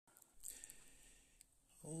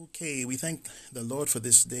Okay, we thank the Lord for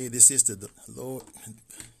this day. This is the Lord.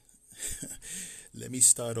 Let me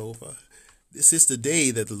start over. This is the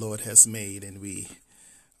day that the Lord has made, and we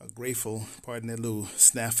are grateful. Pardon that little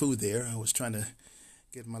snafu there. I was trying to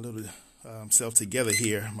get my little self together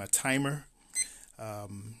here, my timer,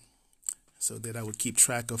 so that I would keep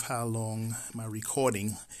track of how long my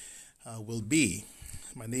recording will be.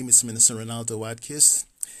 My name is Minister Ronaldo Watkins.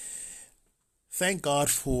 Thank God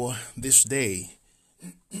for this day.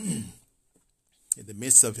 In the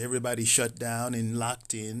midst of everybody shut down and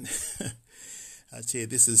locked in, I tell you,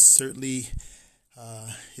 this is certainly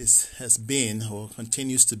has been or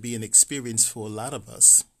continues to be an experience for a lot of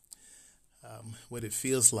us. What it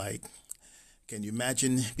feels like. Can you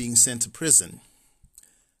imagine being sent to prison?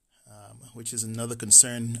 Which is another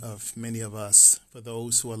concern of many of us, for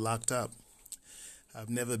those who are locked up. I've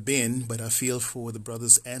never been, but I feel for the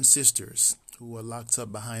brothers and sisters who are locked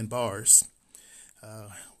up behind bars.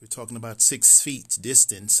 We're talking about 6 feet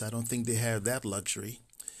distance. I don't think they have that luxury.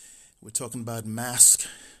 We're talking about masks.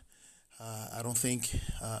 I don't think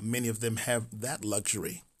many of them have that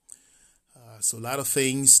luxury. So a lot of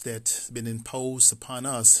things that's been imposed upon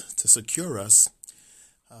us to secure us.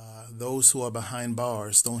 Those who are behind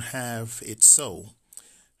bars don't have it so.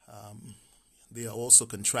 They are also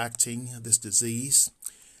contracting this disease.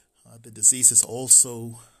 The disease has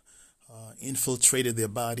also infiltrated their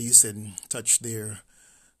bodies and touched their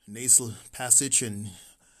nasal passage and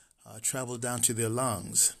traveled down to their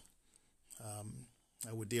lungs.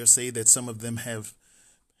 I would dare say that some of them have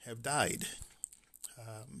died,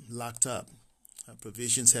 locked up.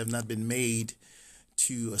 Provisions have not been made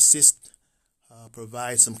to assist,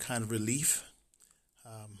 provide some kind of relief.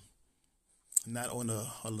 Not on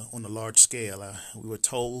a large scale. We were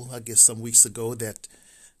told, I guess, some weeks ago that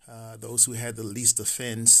those who had the least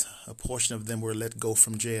offense, a portion of them were let go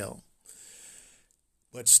from jail.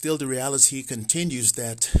 But still the reality continues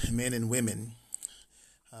that men and women,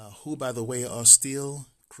 who, by the way, are still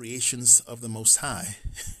creations of the Most High,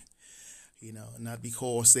 not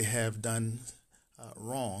because they have done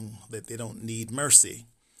wrong, that they don't need mercy.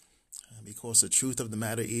 Because the truth of the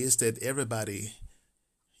matter is that everybody,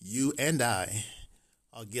 you and I,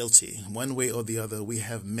 are guilty. One way or the other, we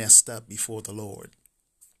have messed up before the Lord.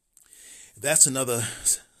 That's another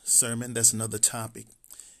sermon. That's another topic.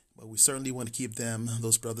 But we certainly want to keep them,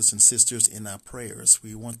 those brothers and sisters, in our prayers.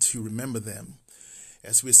 We want to remember them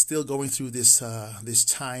as we're still going through this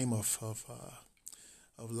time of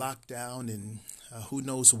lockdown and who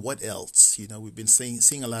knows what else. We've been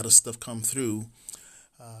seeing a lot of stuff come through.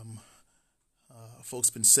 Folks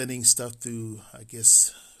been sending stuff through, I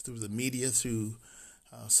guess, through the media, through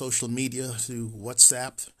social media, through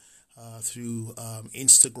WhatsApp, through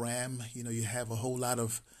Instagram. You have a whole lot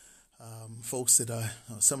of folks that are,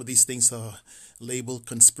 some of these things are labeled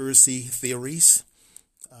conspiracy theories.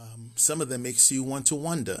 Some of them makes you want to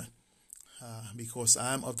wonder, because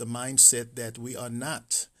I'm of the mindset that we are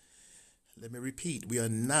not, let me repeat, we are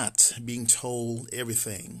not being told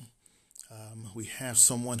everything. We have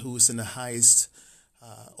someone who's in the highest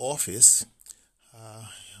office.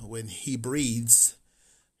 When he breathes,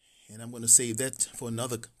 and I'm going to save that for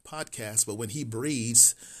another podcast, but when he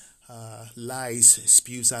breathes, lies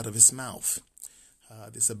spews out of his mouth.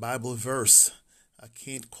 There's a Bible verse. I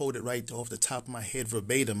can't quote it right off the top of my head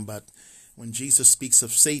verbatim, but when Jesus speaks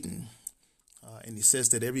of Satan, and he says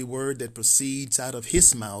that every word that proceeds out of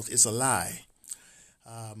his mouth is a lie.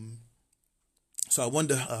 So I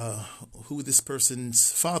wonder who this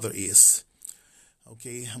person's father is.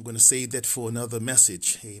 Okay, I'm going to save that for another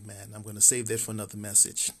message. Amen. I'm going to save that for another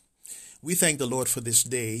message. We thank the Lord for this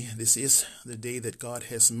day. This is the day that God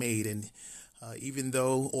has made, and even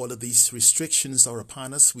though all of these restrictions are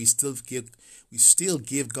upon us, we still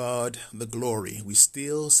give God the glory. We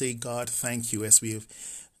still say, God, thank you. As we have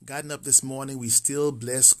gotten up this morning, we still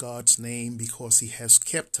bless God's name because He has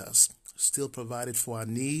kept us, still provided for our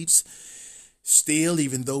needs. Still,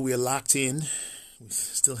 even though we are locked in, we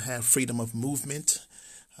still have freedom of movement.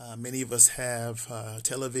 Many of us have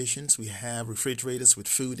televisions. We have refrigerators with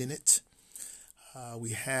food in it.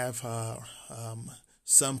 We have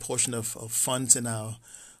some portion of funds in our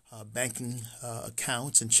banking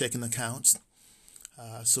accounts and checking accounts.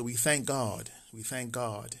 So we thank God. We thank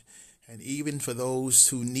God. And even for those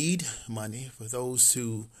who need money, for those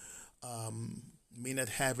who may not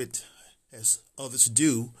have it as others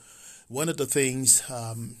do, one of the things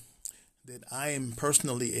that I am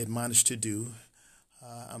personally admonished to do,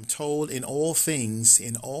 I'm told in all things,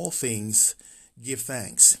 give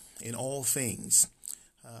thanks. In all things.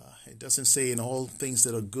 It doesn't say in all things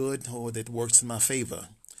that are good or that works in my favor.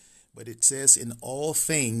 but it says in all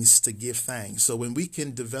things to give thanks. So when we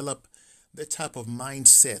can develop that type of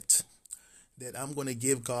mindset that I'm going to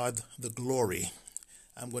give God the glory,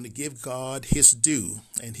 I'm going to give God his due,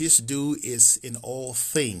 and his due is in all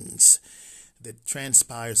things that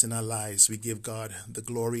transpires in our lives. We give God the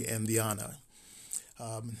glory and the honor.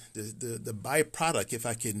 The byproduct, if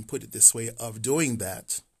I can put it this way, of doing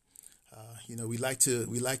that, we like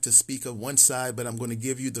to speak of one side, but I'm going to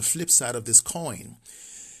give you the flip side of this coin.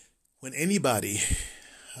 When anybody,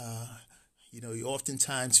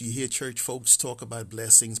 oftentimes you hear church folks talk about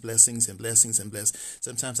blessings, blessings, and blessings, and blessings.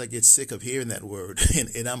 Sometimes I get sick of hearing that word,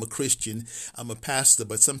 and I'm a Christian, I'm a pastor,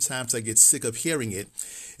 but sometimes I get sick of hearing it.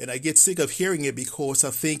 And I get sick of hearing it because I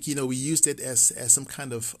think, we used it as some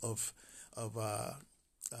kind of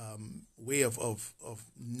way of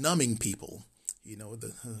numbing people.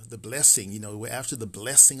 The blessing, we're after the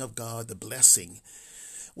blessing of God, the blessing.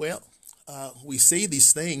 Well, we say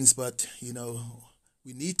these things, but,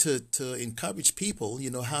 we need to encourage people,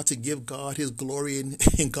 how to give God his glory and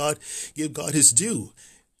give God his due.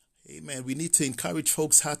 Amen. We need to encourage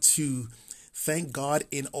folks how to thank God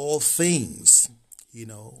in all things,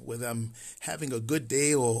 whether I'm having a good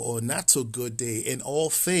day or not so good day, in all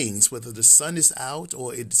things, whether the sun is out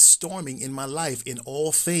or it's storming in my life, in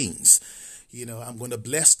all things. I'm going to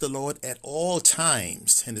bless the Lord at all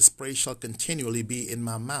times, and his praise shall continually be in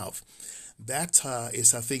my mouth. That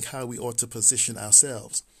is, I think, how we ought to position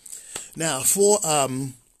ourselves. Now, for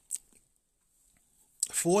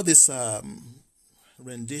this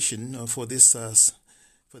rendition, or for this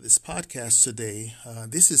podcast today,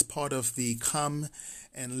 this is part of the Come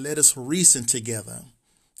and Let Us Reason Together.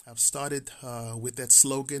 I've started with that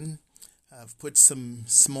slogan. I've put some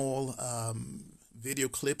small video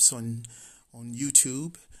clips on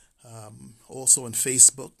YouTube, also on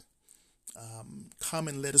Facebook. Come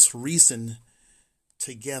and let us reason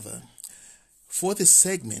together. For this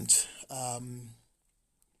segment, I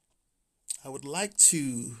would like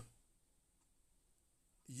to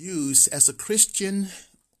use, as a Christian,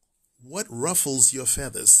 what ruffles your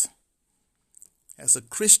feathers? As a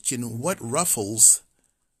Christian, what ruffles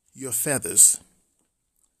your feathers?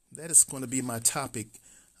 That is going to be my topic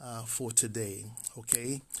for today,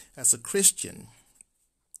 okay? As a Christian,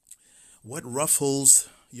 what ruffles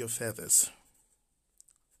your feathers?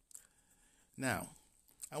 Now,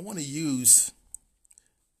 I want to use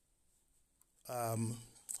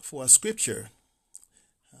for a scripture.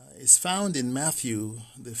 It's found in Matthew,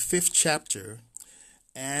 the 5th chapter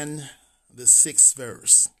and the 6th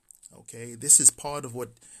verse. Okay, this is part of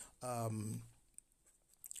what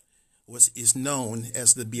is known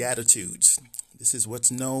as the Beatitudes. This is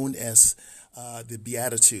what's known as the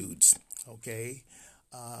Beatitudes. Okay,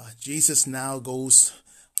 Jesus now goes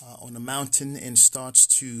on a mountain and starts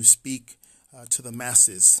to speak to the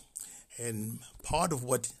masses, and part of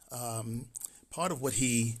what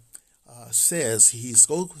he says, he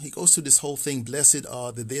goes through this whole thing. Blessed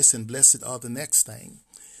are the this and blessed are the next thing.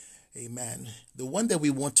 Amen. The one that we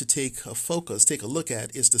want to take a look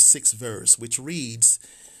at is the 6th verse, which reads,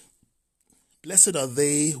 "Blessed are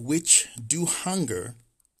they which do hunger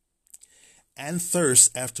and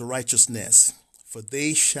thirst after righteousness, for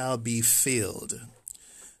they shall be filled."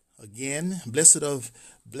 Again, blessed are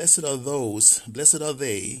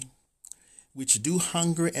they which do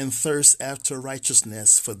hunger and thirst after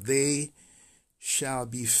righteousness, for they shall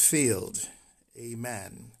be filled.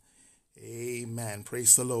 Amen. Amen.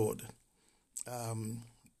 Praise the Lord. Now,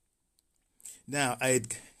 I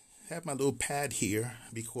have my little pad here,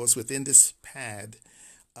 because within this pad,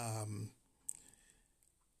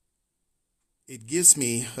 it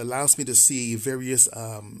allows me to see various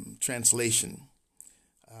translation.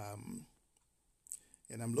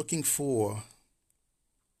 And I'm looking for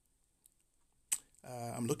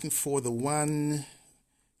the one,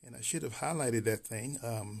 and I should have highlighted that thing.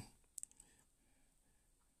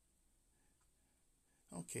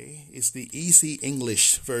 Okay, it's the Easy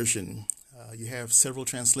English version. You have several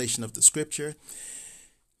translations of the scripture.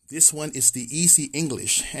 This one is the Easy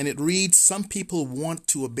English, and it reads, "Some people want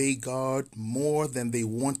to obey God more than they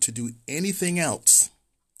want to do anything else.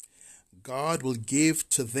 God will give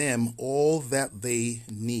to them all that they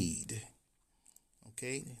need."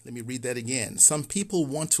 Okay, let me read that again. Some people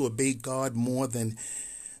want to obey God more than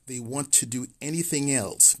they want to do anything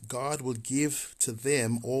else. God will give to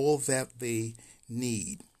them all that they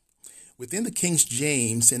need. Within the King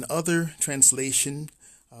James and other translation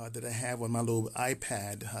that I have on my little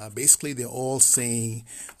iPad, basically they're all saying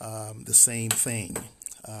the same thing.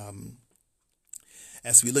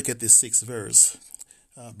 As we look at this 6th verse,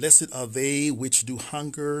 "Blessed are they which do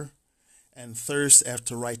hunger and thirst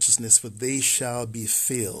after righteousness, for they shall be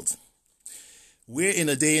filled." We're in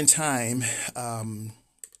a day and time that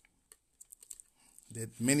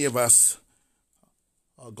many of us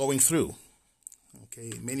are going through.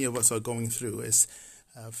 Okay, many of us are going through. As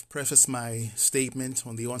I've prefaced my statement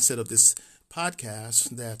on the onset of this podcast,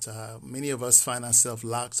 that many of us find ourselves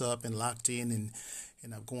locked up and locked in,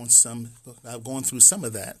 and I've gone through some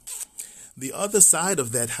of that. The other side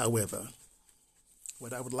of that, however,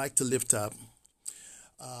 what I would like to lift up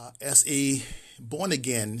as a born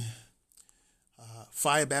again,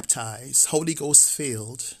 fire baptized, Holy Ghost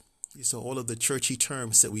filled, these are all of the churchy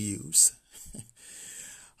terms that we use,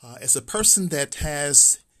 as a person that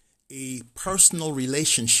has a personal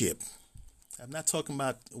relationship. I'm not talking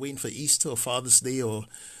about waiting for Easter or Father's Day or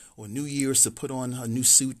New Year's to put on a new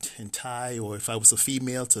suit and tie, or if I was a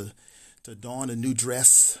female to don a new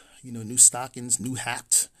dress, new stockings, new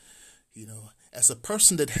hat, as a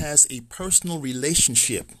person that has a personal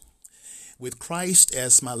relationship with Christ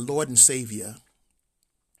as my Lord and Savior.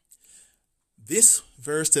 This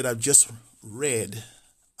verse that I've just read,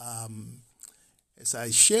 as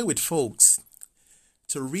I share with folks,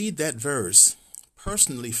 to read that verse,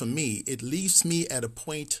 personally for me, it leaves me at a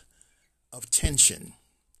point of tension.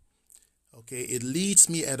 Okay, it leads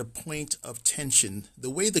me at a point of tension.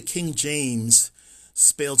 The way the King James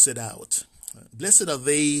spells it out. Blessed are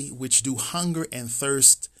they which do hunger and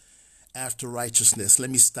thirst after righteousness.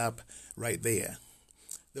 Let me stop right there.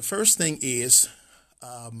 The first thing is,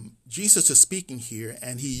 Jesus is speaking here,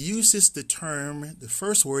 and he uses the term, the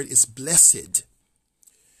first word is blessed.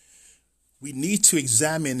 We need to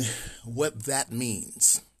examine what that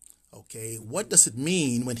means. Okay, what does it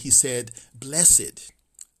mean when he said blessed?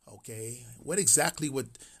 Okay, what exactly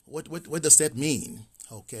what does that mean?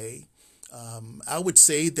 Okay, I would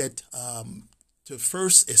say that to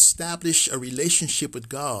first establish a relationship with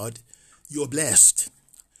God, you're blessed.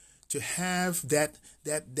 To have that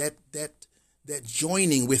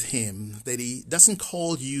joining with him, that he doesn't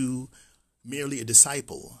call you merely a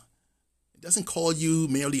disciple. He doesn't call you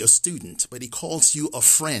merely a student, but he calls you a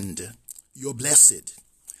friend. You're blessed.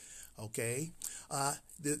 Okay? I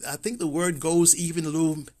think the word goes even a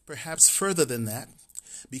little perhaps further than that,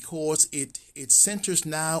 because it centers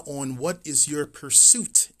now on what is your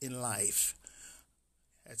pursuit in life.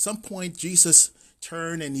 At some point, Jesus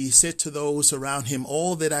turned and he said to those around him,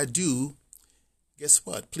 all that I do, guess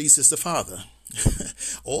what? Pleases the Father.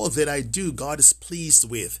 All that I do, God is pleased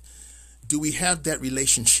with. Do we have that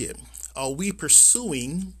relationship? Are we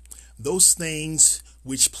pursuing those things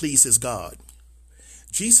which pleases God?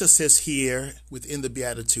 Jesus says here within the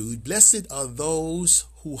Beatitude, blessed are those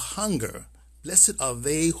who hunger. Blessed are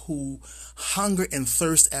they who hunger and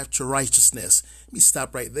thirst after righteousness. Let me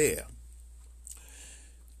stop right there.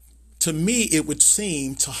 To me, it would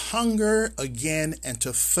seem to hunger again and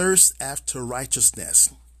to thirst after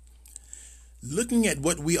righteousness. Looking at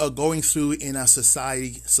what we are going through in our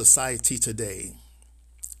society today,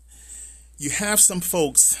 you have some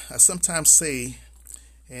folks, I sometimes say,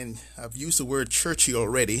 and I've used the word churchy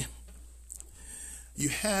already, you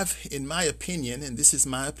have, in my opinion, and this is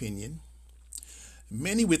my opinion,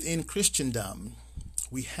 many within Christendom,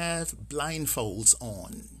 we have blindfolds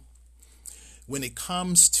on. When it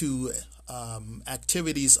comes to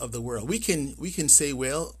activities of the world, we can say,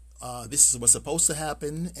 well, this is what's supposed to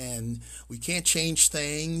happen, and we can't change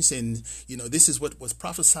things, and this is what was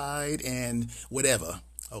prophesied, and whatever.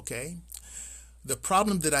 Okay, the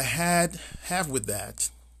problem that I have with that,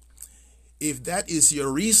 if that is your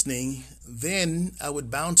reasoning, then I would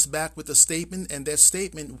bounce back with a statement, and that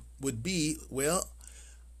statement would be, well,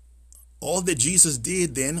 all that Jesus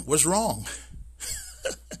did then was wrong.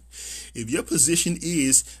 If your position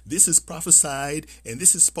is this is prophesied and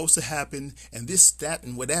this is supposed to happen and this, that,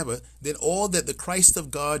 and whatever, then all that the Christ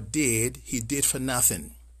of God did, he did for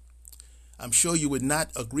nothing. I'm sure you would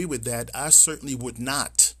not agree with that. I certainly would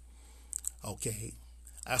not. Okay.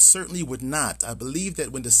 I certainly would not. I believe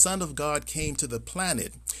that when the Son of God came to the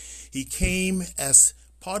planet, he came as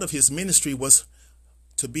part of his ministry was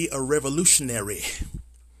to be a revolutionary.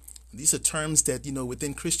 These are terms that,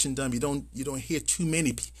 within Christendom, you don't hear too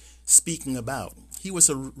many speaking about. He was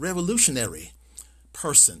a revolutionary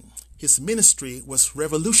person. His ministry was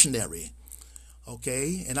revolutionary.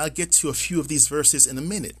 Okay, and I'll get to a few of these verses in a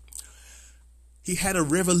minute. He had a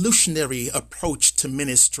revolutionary approach to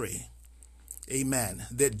ministry. Amen.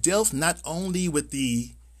 That dealt not only with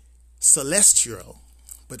the celestial,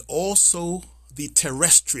 but also the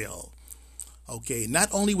terrestrial. Okay, not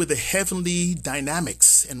only with the heavenly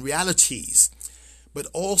dynamics and realities, but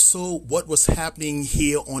also what was happening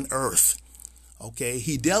here on earth. Okay,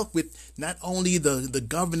 he dealt with not only the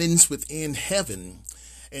governance within heaven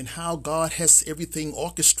and how God has everything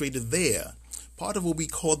orchestrated there, part of what we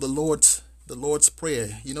call the Lord's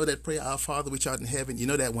Prayer. You know that prayer, Our Father which art in heaven? You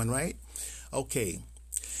know that one, right? Okay.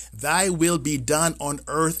 Thy will be done on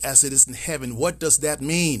earth as it is in heaven. What does that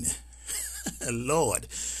mean? Lord.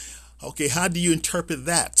 Okay, how do you interpret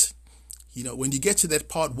that? You know, when you get to that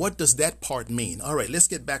part, what does that part mean? All right, let's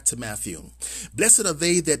get back to Matthew. Blessed are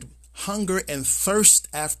they that hunger and thirst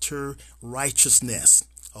after righteousness.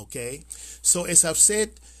 Okay, so as I've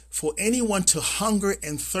said, for anyone to hunger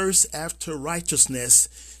and thirst after righteousness,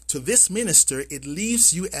 to this minister, it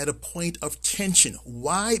leaves you at a point of tension.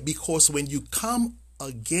 Why? Because when you come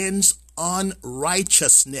against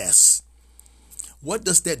unrighteousness, what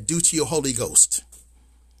does that do to your Holy Ghost?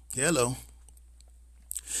 Hello.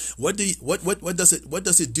 What does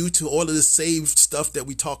it do to all of the saved stuff that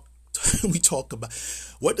we talk about?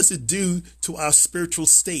 What does it do to our spiritual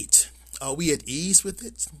state? Are we at ease with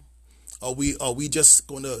it? Are we just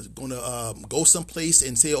gonna go someplace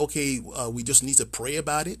and say, okay, we just need to pray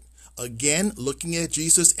about it? Again, looking at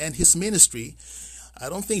Jesus and his ministry, I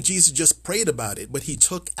don't think Jesus just prayed about it, but he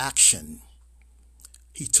took action.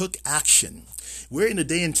 He took action. We're in a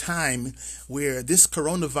day and time where this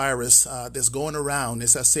coronavirus that's going around,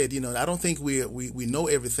 as I said, I don't think we know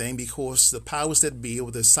everything, because the powers that be,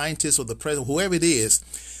 or the scientists or the president, whoever it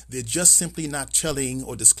is, they're just simply not telling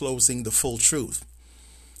or disclosing the full truth.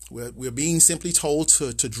 We're being simply told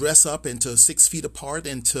to dress up and to 6 feet apart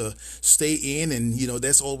and to stay in, and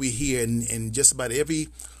that's all we hear. And just about every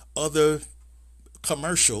other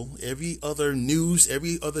commercial, every other news,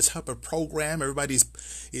 every other type of program, everybody's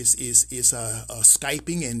is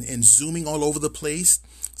Skyping and Zooming all over the place.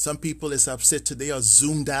 Some people, as I've said today, are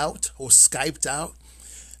Zoomed out or Skyped out.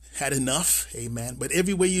 Had enough, amen. But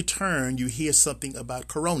everywhere you turn, you hear something about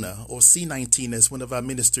Corona, or C-19, as one of our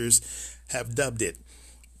ministers have dubbed it.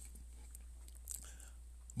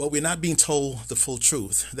 But we're not being told the full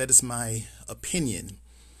truth. That is my opinion,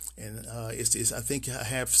 and I think I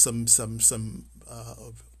have some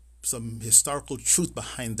historical truth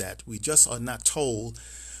behind that. We just are not told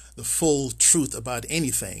the full truth about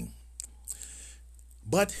anything.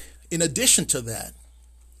 But in addition to that,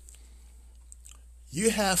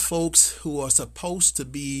 you have folks who are supposed to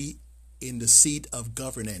be in the seat of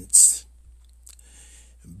governance.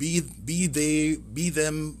 Be they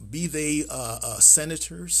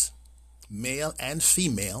senators, male and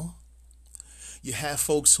female. You have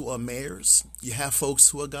folks who are mayors. You have folks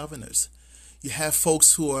who are governors. You have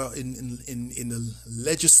folks who are in the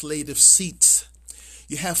legislative seats.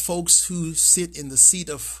 You have folks who sit in the seat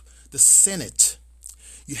of the Senate.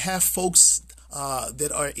 You have folks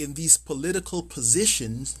that are in these political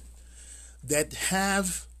positions that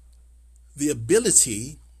have the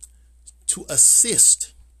ability to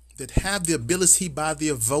assist, that have the ability by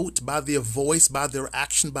their vote, by their voice, by their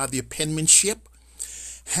action, by their penmanship,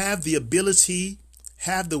 have the ability,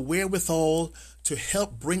 have the wherewithal to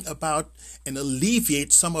help bring about and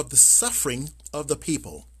alleviate some of the suffering of the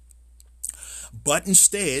people. But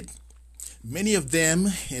instead, many of them,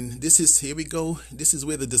 and here we go, this is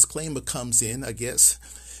where the disclaimer comes in, I guess.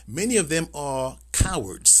 Many of them are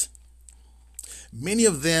cowards. Many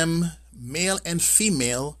of them, male and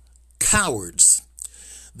female, cowards.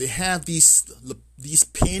 They have these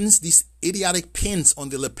pins, these idiotic pins on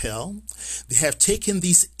the lapel. They have taken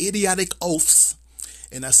these idiotic oaths.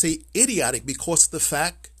 And I say idiotic because of the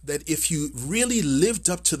fact that if you really lived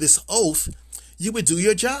up to this oath, you would do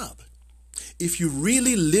your job. If you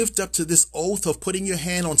really lived up to this oath of putting your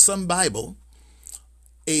hand on some Bible,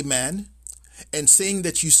 amen, and saying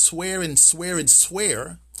that you swear and swear and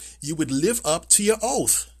swear, you would live up to your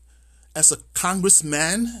oath as a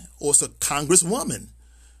congressman or as a congresswoman.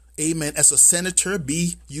 Amen. As a senator,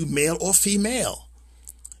 be you male or female,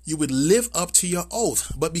 you would live up to your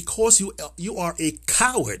oath. But because you are a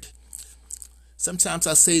coward, sometimes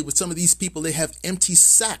I say with some of these people, they have empty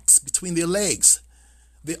sacks between their legs.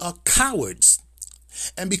 They are cowards.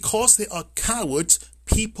 And because they are cowards,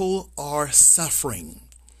 people are suffering.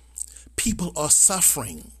 People are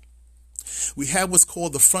suffering. We have what's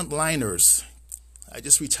called the frontliners. I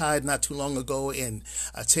just retired not too long ago, and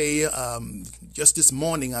I tell you, just this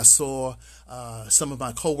morning I saw some of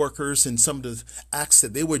my coworkers and some of the acts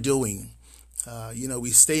that they were doing.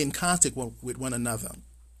 We stay in contact with one another.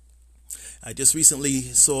 I just recently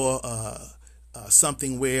saw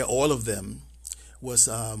something where all of them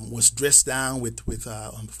was dressed down with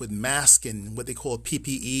masks and what they call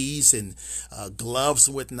PPEs and gloves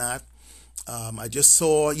and whatnot. I just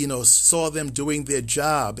saw them doing their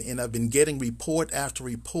job, and I've been getting report after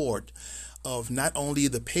report of not only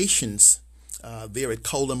the patients there at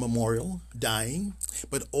Kohler Memorial dying,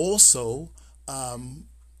 but also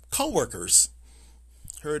co-workers.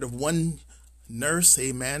 Heard of one nurse,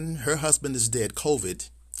 amen, her husband is dead, COVID.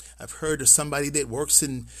 I've heard of somebody that works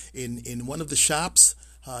in one of the shops,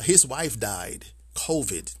 his wife died,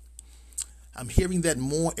 COVID. I'm hearing that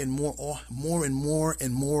more and more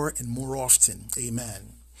often.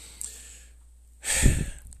 Amen.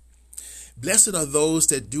 Blessed are those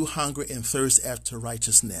that do hunger and thirst after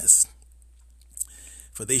righteousness,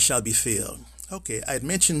 for they shall be filled. Okay, I had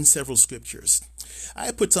mentioned several scriptures.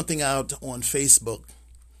 I put something out on Facebook,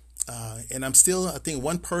 and I think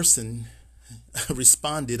one person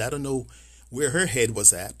responded. I don't know where her head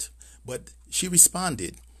was at, but she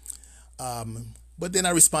responded. But then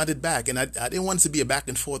I responded back, and I didn't want it to be a back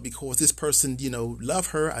and forth because this person, love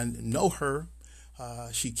her, I know her.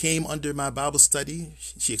 She came under my Bible study.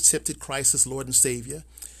 She accepted Christ as Lord and Savior.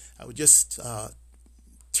 I was just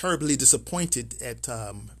terribly disappointed at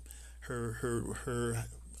her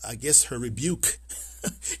I guess her rebuke,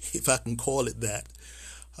 if I can call it that,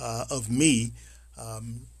 of me.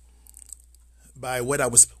 By what I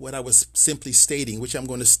was simply stating, which I'm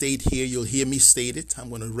going to state here. You'll hear me state it. I'm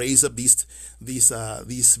going to raise up these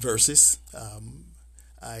verses.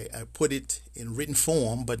 I put it in written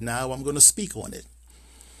form, but now I'm going to speak on it.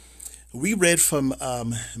 We read from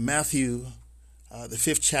Matthew, the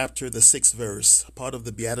 5th chapter, the 6th verse, part of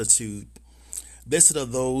the Beatitude. Blessed are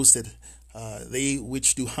those that they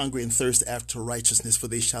which do hunger and thirst after righteousness, for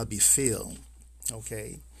they shall be filled.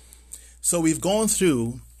 Okay, so we've gone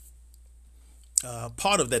through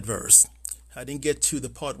part of that verse. I didn't get to the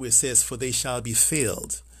part where it says, for they shall be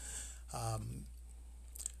filled.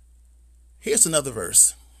 Here's another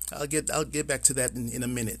verse. I'll get back to that in a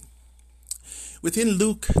minute. Within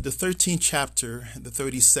Luke, the 13th chapter, the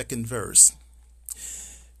 32nd verse,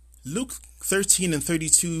 Luke 13 and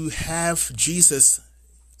 32 have Jesus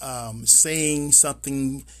saying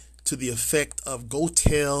something to the effect of, go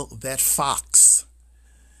tell that fox.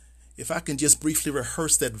 If I can just briefly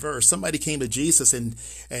rehearse that verse, somebody came to Jesus and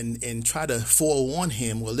tried to forewarn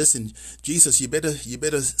him. Well, listen, Jesus, you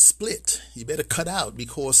better split. You better cut out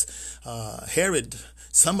because Herod,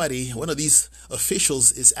 one of these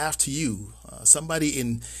officials is after you. Somebody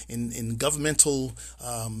in governmental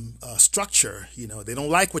structure, they don't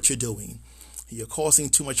like what you're doing. You're causing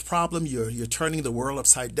too much problem. You're turning the world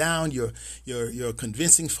upside down. You're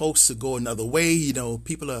convincing folks to go another way.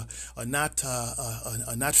 People are not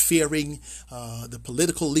fearing the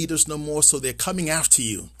political leaders no more, so they're coming after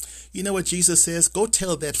you. You know what Jesus says? Go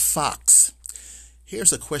tell that fox.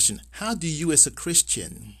 Here's a question: how do you, as a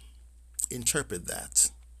Christian, interpret that?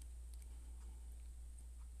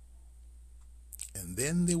 And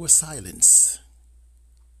then there was silence.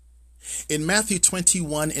 In Matthew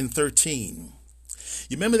 21 and 13.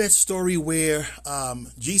 You remember that story where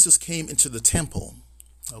Jesus came into the temple,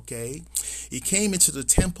 okay? He came into the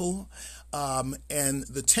temple, and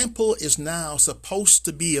the temple is now supposed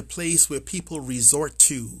to be a place where people resort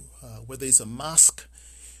to, whether it's a mosque,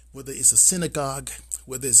 whether it's a synagogue,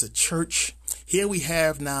 whether it's a church. Here we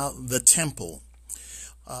have now the temple.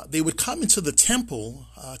 They would come into the temple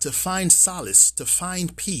to find solace, to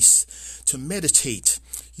find peace, to meditate,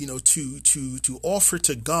 to offer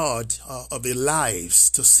to God of their lives,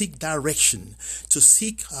 to seek direction, to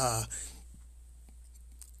seek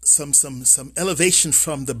some elevation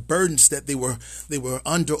from the burdens that they were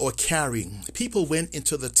under or carrying. People went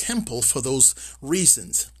into the temple for those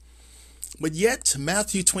reasons. But yet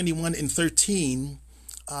Matthew 21 and 13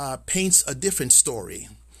 paints a different story.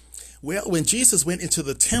 Well, when Jesus went into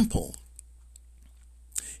the temple,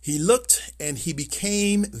 he looked and he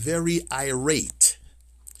became very irate,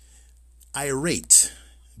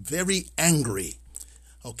 very angry.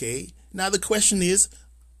 Okay. Now the question is,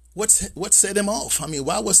 what set him off? I mean,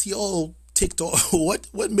 why was he all ticked off?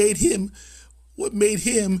 What made him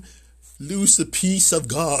lose the peace of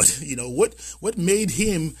God? What made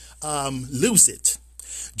him lose it?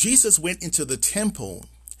 Jesus went into the temple,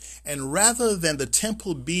 and rather than the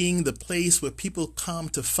temple being the place where people come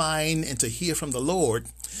to find and to hear from the Lord,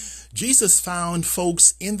 Jesus found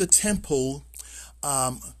folks in the temple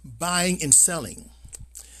buying and selling.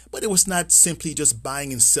 But it was not simply just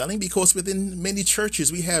buying and selling, because within many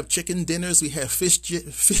churches we have chicken dinners, we have fish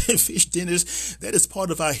dinners. That is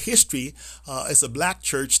part of our history as a black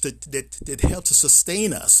church that helped to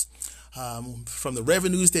sustain us. From the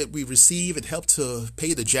revenues that we receive, it helped to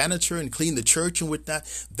pay the janitor and clean the church and whatnot.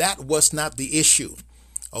 That was not the issue.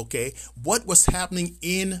 Okay, what was happening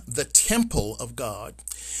in the temple of God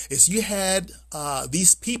is you had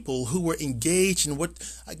these people who were engaged in what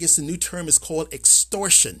I guess the new term is called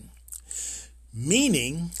extortion,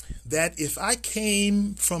 meaning that if I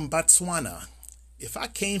came from Botswana, if I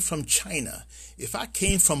came from China, if I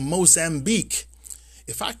came from Mozambique,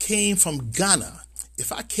 if I came from Ghana,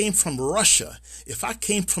 if I came from Russia, if I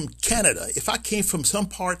came from Canada, if I came from some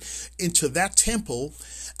part into that temple,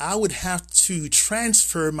 I would have to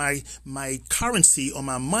transfer my currency or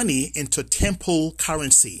my money into temple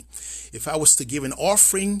currency. If I was to give an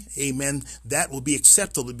offering, amen, that will be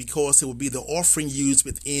acceptable because it will be the offering used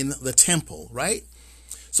within the temple, right?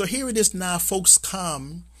 So here it is now, folks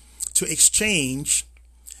come to exchange.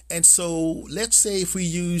 And so let's say if we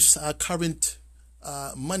use our current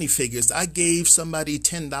money figures, I gave somebody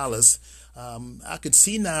 $10. I could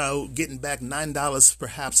see now getting back $9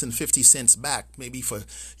 perhaps and 50 cents back, maybe for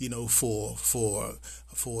the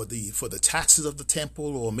taxes of the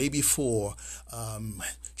temple, or maybe for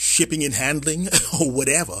shipping and handling or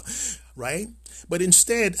whatever, right? But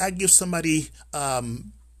instead I give somebody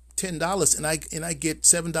 $10 and I get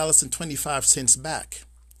 $7.25 back,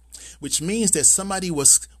 which means that somebody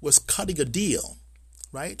was cutting a deal,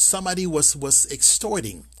 right? Somebody was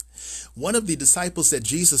extorting. One of the disciples that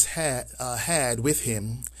Jesus had with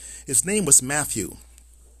him, his name was Matthew.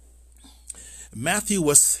 Matthew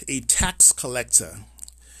was a tax collector.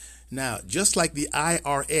 Now, just like the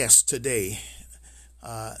IRS today,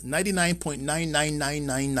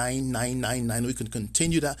 99.9999999, we can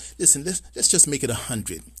continue that. Listen, let's just make it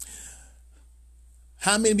 100.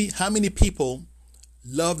 How many people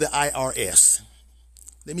love the IRS?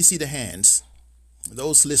 Let me see the hands.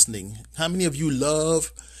 Those listening, how many of you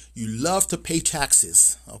love to pay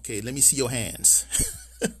taxes? Okay, let me see your hands.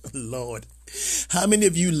 Lord, how many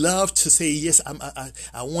of you love to say, yes,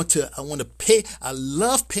 I want to pay. I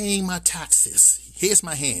love paying my taxes. Here's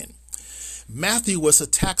my hand. Matthew was a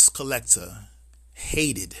tax collector,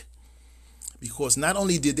 hated, because not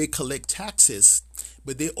only did they collect taxes,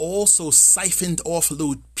 but they also siphoned off a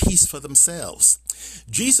little piece for themselves.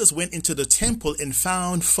 Jesus went into the temple and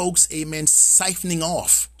found folks, amen, siphoning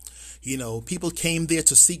off. You know, people came there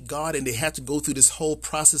to seek God, and they had to go through this whole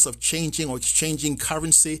process of changing or exchanging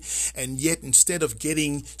currency. And yet, instead of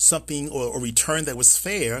getting something or a return that was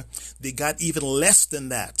fair, they got even less than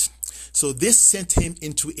that. So this sent him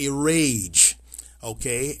into a rage.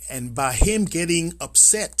 Okay. And by him getting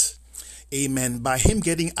upset, amen, by him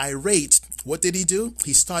getting irate, what did he do?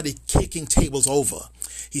 He started kicking tables over.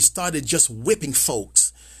 He started just whipping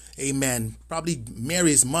folks. Amen. Probably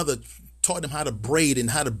Mary's mother taught him how to braid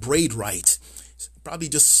and how to braid right. Probably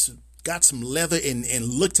just got some leather and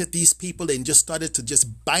looked at these people and just started to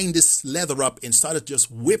just bind this leather up and started to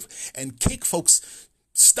just whip and kick folks'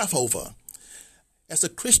 stuff over. As a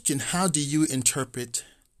Christian, how do you interpret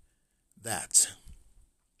that?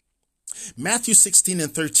 Matthew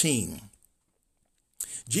 16:13.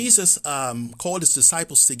 Jesus called his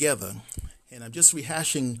disciples together, and I'm just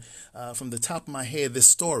rehashing from the top of my head this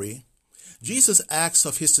story. Jesus asks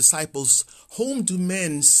of his disciples, "Whom do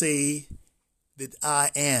men say that I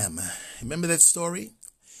am?" Remember that story?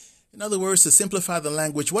 In other words, to simplify the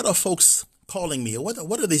language, what are folks calling me? What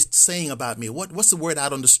are they saying about me? What's the word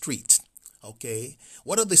out on the street? Okay,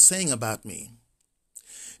 what are they saying about me?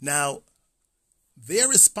 Now, their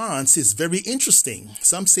response is very interesting.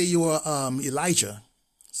 Some say you are Elijah.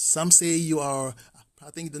 Some say you are, I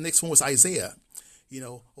think the next one was Isaiah,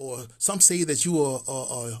 or some say that you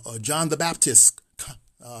are John the Baptist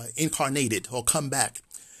incarnated or come back.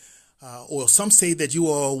 Or some say that you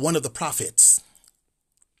are one of the prophets.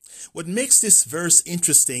 What makes this verse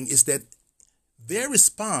interesting is that their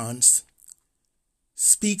response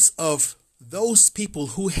speaks of those people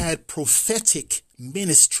who had prophetic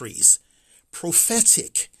ministries.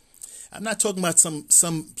 Prophetic. I'm not talking about some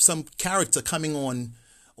character coming on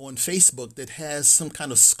Facebook that has some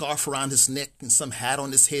kind of scarf around his neck and some hat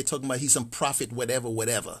on his head, talking about he's some prophet, whatever. We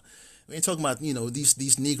ain't talking about,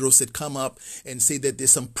 these Negroes that come up and say that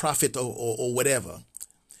there's some prophet or whatever.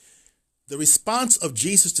 The response of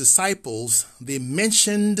Jesus' disciples, they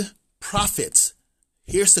mentioned prophets.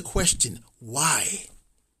 Here's the question. Why?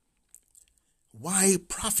 Why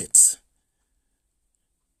prophets?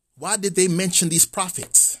 Why did they mention these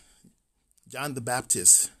prophets? John the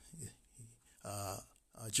Baptist,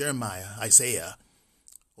 Jeremiah, Isaiah,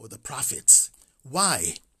 or the prophets.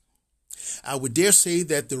 Why? I would dare say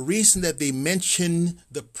that the reason that they mention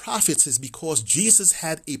the prophets is because Jesus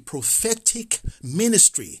had a prophetic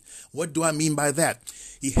ministry. What do I mean by that?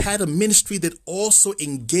 He had a ministry that also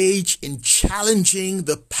engaged in challenging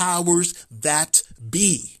the powers that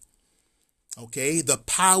be. Okay, the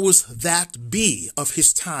powers that be of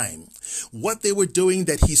his time. What they were doing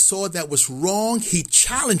that he saw that was wrong, he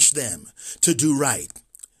challenged them to do right.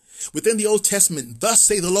 Within the Old Testament, thus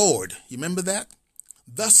say the Lord. You remember that?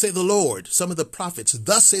 Thus say the Lord. Some of the prophets,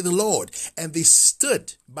 thus say the Lord. And they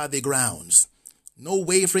stood by their grounds. No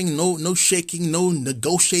wavering, no shaking, no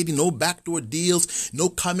negotiating, no backdoor deals, no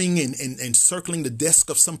coming and circling the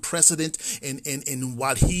desk of some president and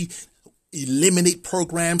while he eliminate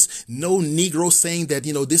programs, no Negro saying that,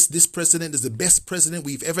 this president is the best president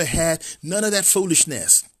we've ever had. None of that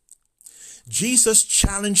foolishness. Jesus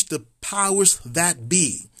challenged the powers that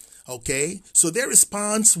be. Okay, so their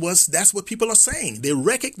response was, that's what people are saying. They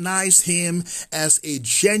recognize him as a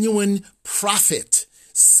genuine prophet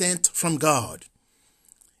sent from God.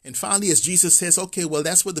 And finally, as Jesus says, okay, well,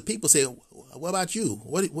 that's what the people say. What about you?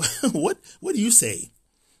 What do you say?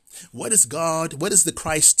 What is God? What is the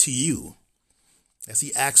Christ to you? As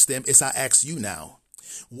he asked them, as I ask you now,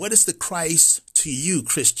 what is the Christ to you,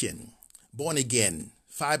 Christian? Born again,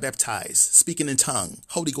 fire baptized, speaking in tongue,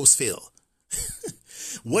 Holy Ghost filled.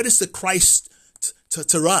 What is the Christ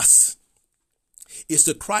to us? Is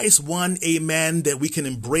the Christ one, amen, that we can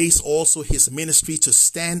embrace also his ministry to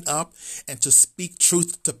stand up and to speak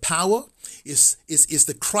truth to power? Is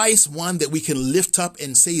the Christ one that we can lift up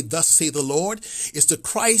and say, thus say the Lord? Is the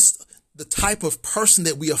Christ the type of person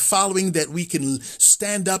that we are following that we can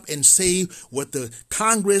stand up and say what the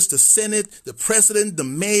Congress, the Senate, the president, the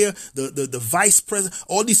mayor, the vice president,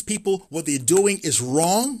 all these people, what they're doing is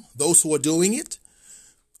wrong? Those who are doing it?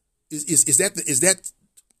 Is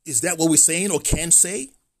that what we're saying or can say?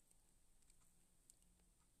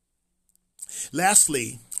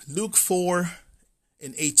 Lastly, Luke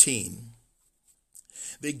 4:18.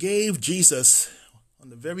 They gave Jesus, on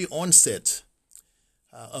the very onset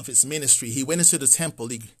of his ministry, he went into the temple.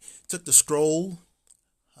 He took the scroll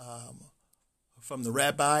from the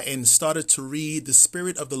rabbi and started to read, "The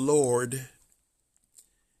Spirit of the Lord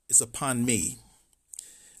is upon me."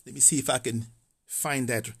 Let me see if I can find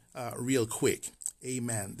that real quick.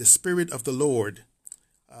 Amen. The Spirit of the Lord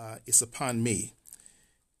is upon me.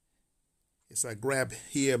 As I grab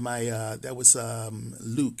here my, that was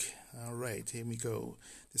Luke. All right, here we go.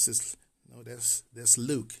 That's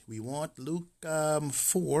Luke. We want Luke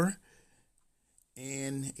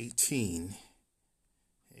 4:18.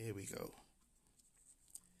 Here we go.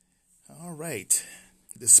 All right.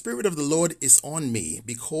 The Spirit of the Lord is on me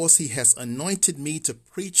because he has anointed me to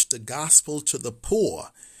preach the gospel to the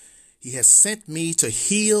poor. He has sent me to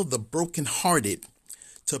heal the brokenhearted,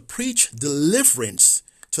 to preach deliverance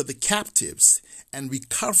to the captives and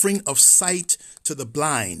recovering of sight to the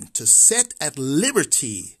blind, to set at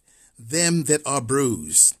liberty them that are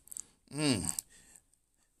bruised. I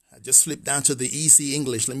just flipped down to the easy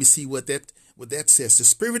English. Let me see what that says. The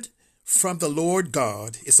Spirit from the Lord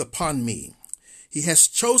God is upon me. He has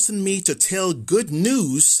chosen me to tell good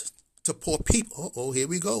news to poor people. Oh, here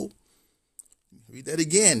we go. Read that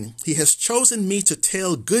again. He has chosen me to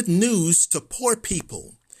tell good news to poor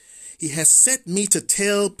people. He has sent me to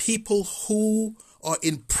tell people who are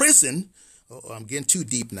in prison. Oh, I'm getting too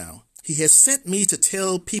deep now. He has sent me to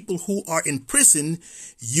tell people who are in prison,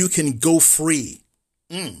 you can go free.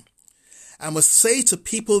 I must say to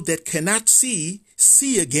people that cannot see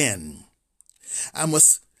again. I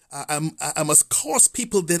must cause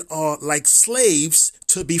people that are like slaves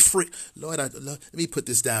to be free. Lord, let me put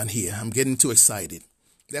this down here. I'm getting too excited.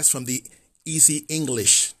 That's from the easy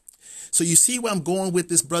English. So you see where I'm going with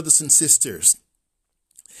this, brothers and sisters.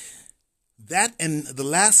 That and the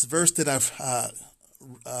last verse that I've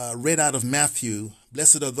read out of Matthew,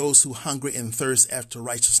 blessed are those who hunger and thirst after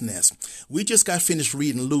righteousness. We just got finished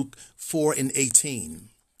reading Luke 4:18.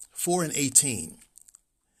 4:18.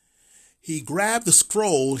 He grabbed the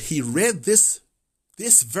scroll, he read this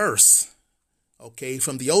verse, okay,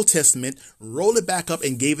 from the Old Testament, rolled it back up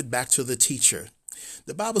and gave it back to the teacher.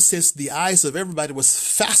 The Bible says the eyes of everybody was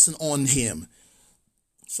fastened on him.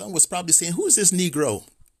 Some was probably saying, who is this Negro?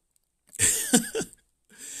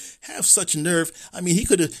 Have such nerve. I mean, he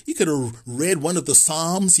could have read one of the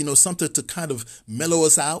Psalms, something to kind of mellow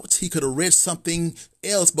us out. He could have read something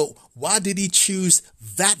else, but why did he choose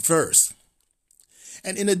that verse?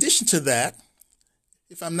 And in addition to that,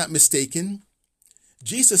 if I'm not mistaken,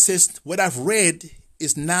 Jesus says, what I've read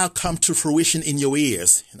is now come to fruition in your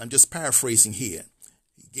ears. And I'm just paraphrasing here.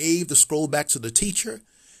 He gave the scroll back to the teacher,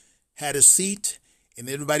 had a seat, and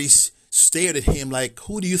everybody stared at him like,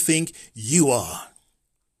 who do you think you are?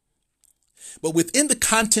 But within the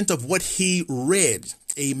content of what he read,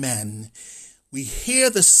 amen, we hear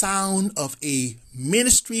the sound of a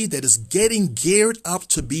ministry that is getting geared up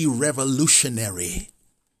to be revolutionary.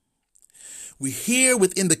 We hear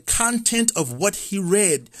within the content of what he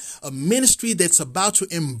read, a ministry that's about to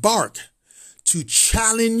embark to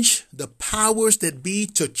challenge the powers that be,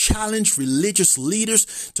 to challenge religious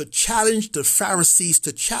leaders, to challenge the Pharisees,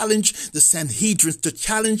 to challenge the Sanhedrin, to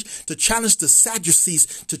challenge the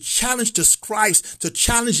Sadducees, to challenge the scribes, to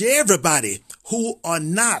challenge everybody who are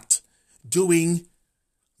not doing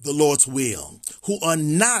the Lord's will, who are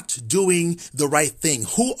not doing the right thing,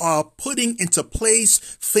 who are putting into place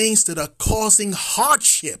things that are causing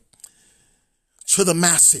hardship to the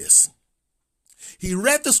masses. He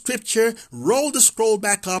read the scripture, rolled the scroll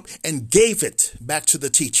back up, and gave it back to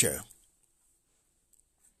the teacher.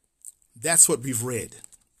 That's what we've read.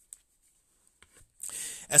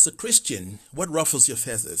 As a Christian, what ruffles your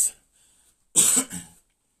feathers?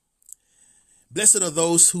 Blessed are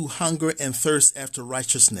those who hunger and thirst after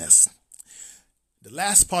righteousness. The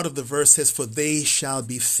last part of the verse says, for they shall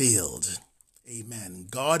be filled. Amen.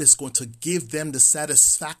 God is going to give them the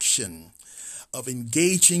satisfaction of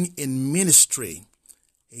engaging in ministry.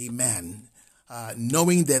 Amen.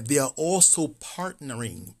 Knowing that they are also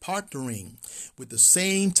partnering with the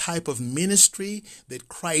same type of ministry that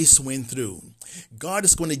Christ went through. God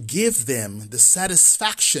is going to give them the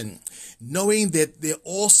satisfaction knowing that they're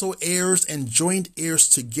also heirs and joint heirs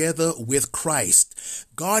together with Christ.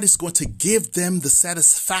 God is going to give them the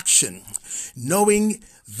satisfaction knowing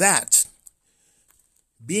that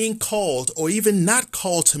being called or even not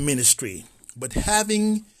called to ministry, but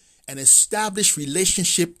having an established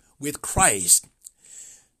relationship with Christ,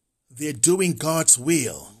 they're doing God's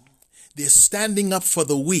will. They're standing up for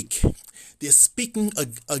the weak. They're speaking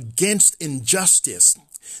against injustice.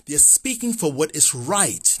 They're speaking for what is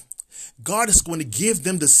right. God is going to give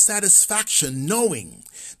them the satisfaction knowing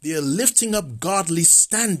they're lifting up godly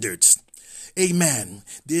standards. Amen.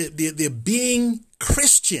 They're being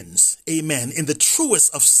Christians. Amen. In the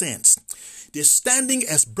truest of sense. They're standing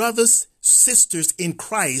as brothers, sisters in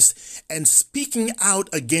Christ and speaking out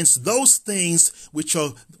against those things which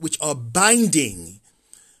are binding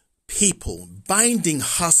people, binding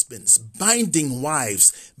husbands, binding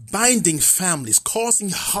wives, binding families, causing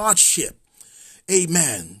hardship.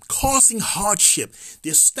 Amen. Causing hardship.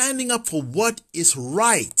 They're standing up for what is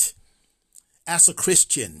right as a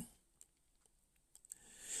Christian.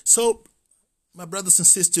 So, my brothers and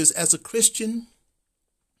sisters, as a Christian,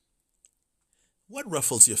 what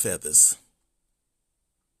ruffles your feathers?